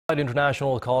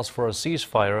International calls for a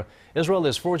ceasefire. Israel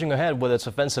is forging ahead with its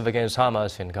offensive against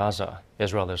Hamas in Gaza.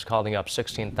 Israel is calling up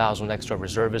 16,000 extra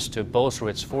reservists to bolster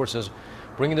its forces,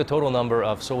 bringing the total number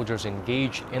of soldiers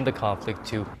engaged in the conflict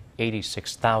to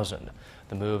 86,000.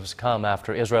 The moves come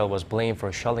after Israel was blamed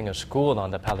for shelling a school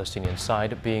on the Palestinian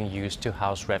side being used to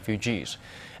house refugees.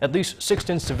 At least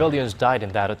 16 civilians died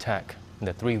in that attack. In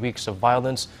the 3 weeks of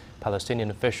violence, Palestinian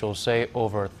officials say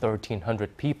over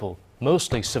 1,300 people,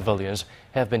 mostly civilians,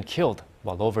 have been killed,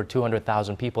 while over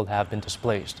 200,000 people have been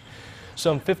displaced.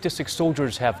 Some 56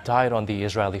 soldiers have died on the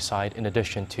Israeli side in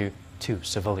addition to 2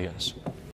 civilians.